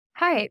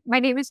Hi, my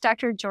name is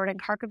Dr. Jordan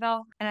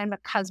Carqueville, and I'm a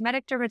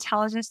cosmetic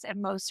dermatologist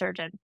and Mohs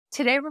surgeon.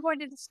 Today, we're going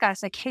to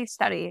discuss a case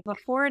study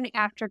before and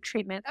after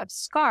treatment of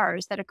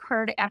scars that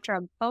occurred after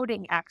a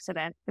boating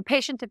accident. The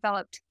patient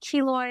developed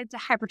keloids,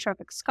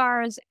 hypertrophic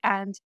scars,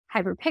 and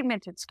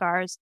hyperpigmented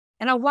scars,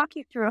 and I'll walk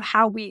you through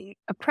how we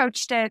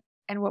approached it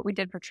and what we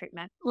did for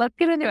treatment. Let's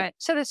get into it.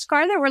 So the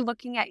scar that we're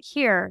looking at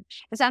here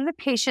is on the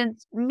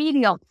patient's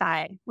medial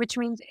thigh, which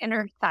means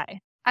inner thigh.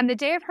 On the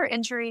day of her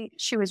injury,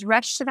 she was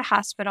rushed to the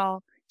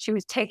hospital. She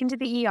was taken to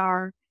the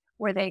ER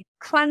where they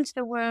cleansed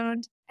the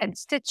wound and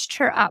stitched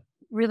her up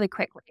really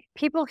quickly.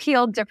 People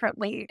heal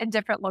differently in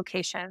different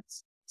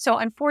locations. So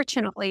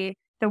unfortunately,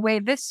 the way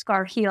this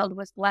scar healed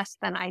was less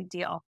than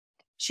ideal.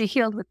 She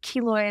healed with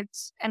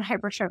keloids and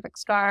hypertrophic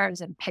scars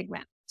and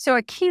pigment. So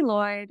a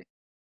keloid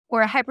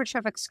or a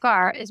hypertrophic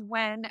scar is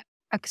when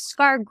a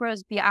scar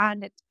grows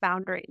beyond its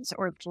boundaries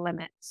or its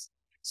limits.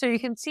 So you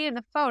can see in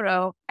the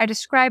photo, I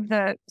describe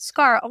the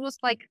scar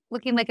almost like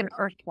looking like an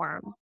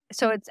earthworm.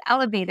 So it's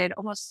elevated,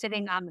 almost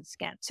sitting on the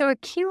skin. So a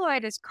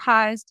keloid is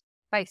caused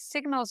by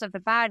signals of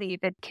the body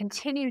that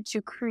continue to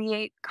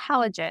create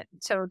collagen.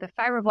 So the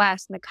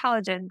fibroblast and the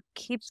collagen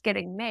keeps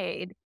getting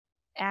made,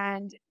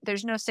 and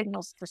there's no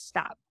signals to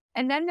stop.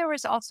 And then there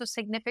was also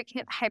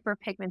significant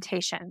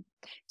hyperpigmentation.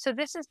 So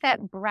this is that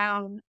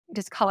brown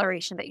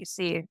discoloration that you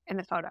see in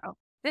the photo.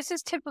 This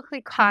is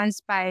typically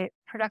caused by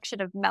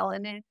production of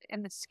melanin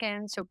in the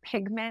skin, so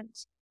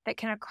pigment that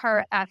can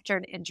occur after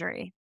an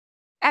injury.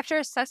 After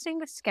assessing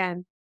the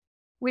skin,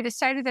 we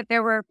decided that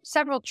there were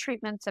several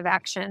treatments of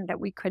action that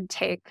we could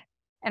take,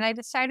 and I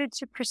decided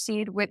to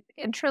proceed with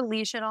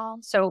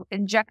intralesional, so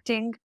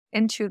injecting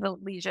into the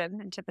lesion,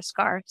 into the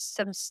scar,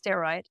 some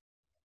steroid.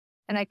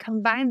 And I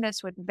combined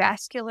this with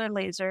vascular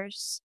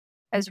lasers,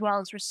 as well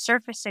as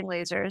resurfacing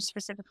lasers,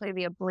 specifically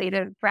the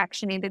ablative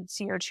fractionated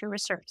CO2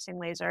 resurfacing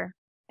laser.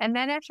 And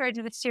then after I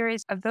did a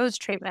series of those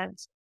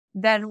treatments,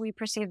 then we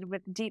proceeded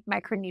with deep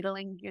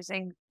microneedling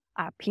using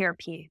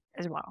PRP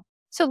as well.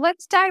 So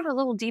let's dive a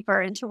little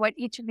deeper into what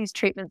each of these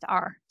treatments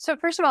are. So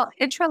first of all,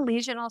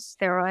 intralesional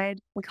steroid,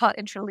 we call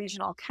it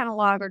intralesional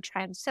Kenalog or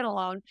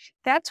triamcinolone.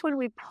 That's when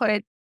we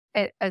put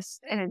an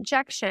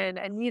injection,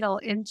 a needle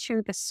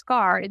into the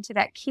scar, into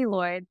that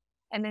keloid,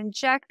 and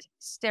inject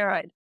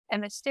steroid.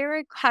 And the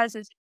steroid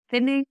causes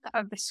thinning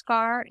of the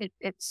scar.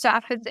 It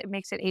softens, it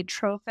makes it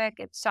atrophic,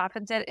 it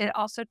softens it. It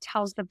also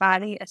tells the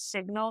body a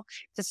signal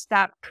to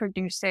stop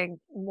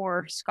producing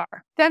more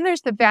scar. Then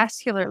there's the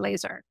vascular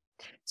laser.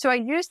 So I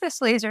use this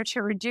laser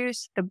to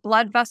reduce the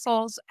blood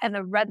vessels and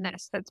the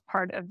redness that's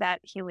part of that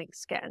healing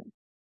skin.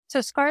 So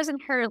scars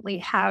inherently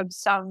have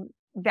some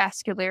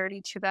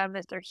vascularity to them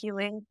as they're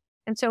healing.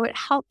 And so it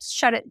helps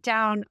shut it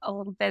down a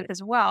little bit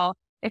as well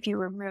if you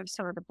remove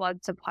some of the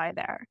blood supply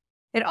there.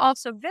 It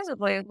also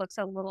visibly looks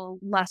a little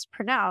less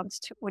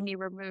pronounced when you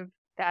remove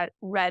that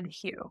red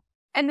hue.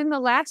 And then the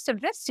last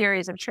of this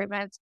series of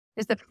treatments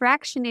is the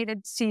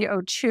fractionated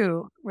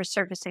CO2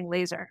 resurfacing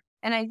laser.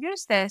 And I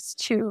use this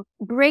to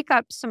break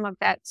up some of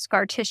that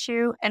scar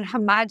tissue and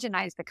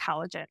homogenize the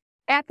collagen.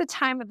 At the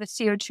time of the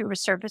CO2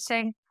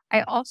 resurfacing,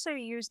 I also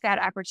use that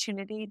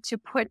opportunity to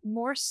put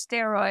more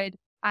steroid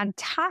on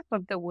top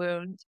of the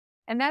wound,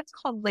 and that's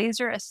called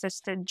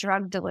laser-assisted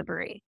drug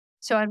delivery.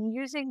 So I'm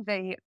using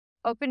the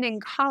opening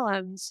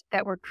columns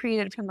that were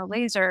created from the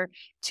laser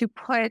to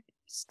put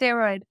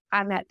steroid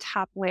on that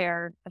top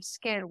layer of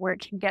skin where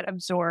it can get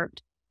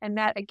absorbed. And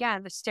that,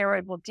 again, the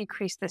steroid will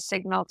decrease the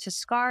signal to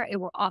scar.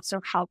 It will also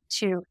help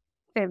to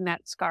thin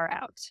that scar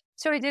out.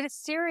 So I did a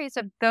series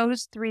of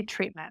those three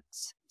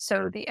treatments.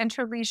 So the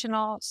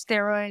intralesional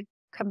steroid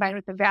combined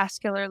with the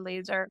vascular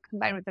laser,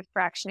 combined with the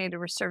fractionated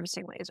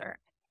resurfacing laser.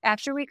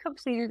 After we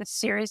completed a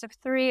series of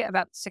three,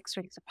 about 6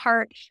 weeks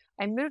apart,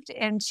 I moved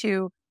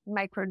into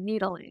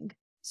microneedling.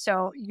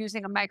 So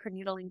using a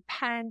microneedling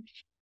pen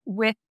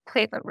with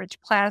platelet-rich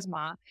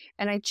plasma.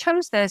 And I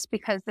chose this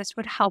because this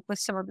would help with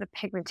some of the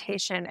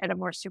pigmentation at a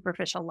more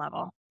superficial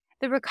level.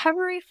 The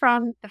recovery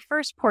from the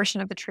first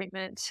portion of the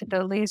treatment,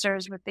 the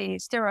lasers with the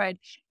steroid,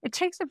 it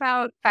takes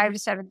about 5 to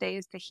 7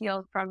 days to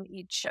heal from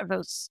each of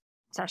those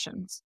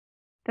sessions.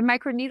 The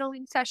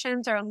microneedling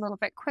sessions are a little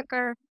bit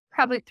quicker,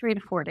 probably 3 to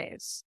 4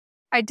 days.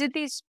 I did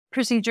these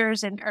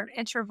procedures in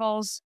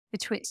intervals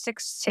between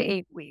 6 to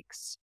 8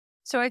 weeks.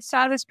 So I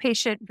saw this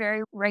patient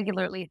very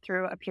regularly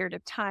through a period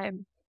of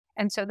time.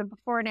 And so the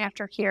before and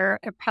after here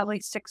are probably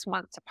 6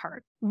 months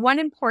apart. One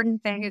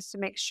important thing is to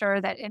make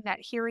sure that in that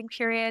healing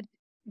period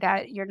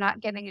that you're not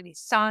getting any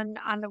sun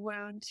on the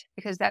wound,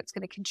 because that's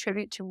going to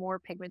contribute to more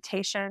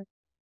pigmentation.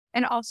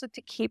 And also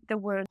to keep the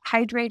wound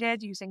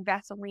hydrated using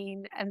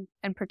Vaseline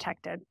and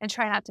protected, and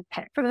try not to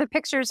pick. From the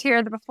pictures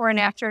here, the before and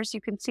afters,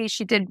 you can see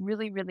she did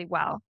really, really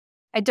well.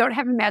 I don't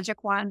have a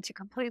magic wand to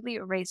completely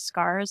erase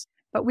scars,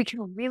 but we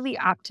can really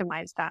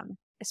optimize them,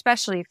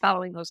 especially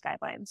following those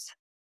guidelines.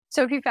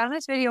 So if you found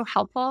this video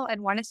helpful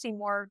and want to see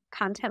more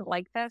content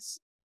like this,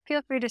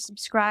 feel free to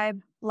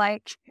subscribe,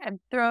 like, and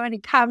throw any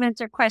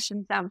comments or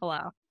questions down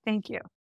below. Thank you.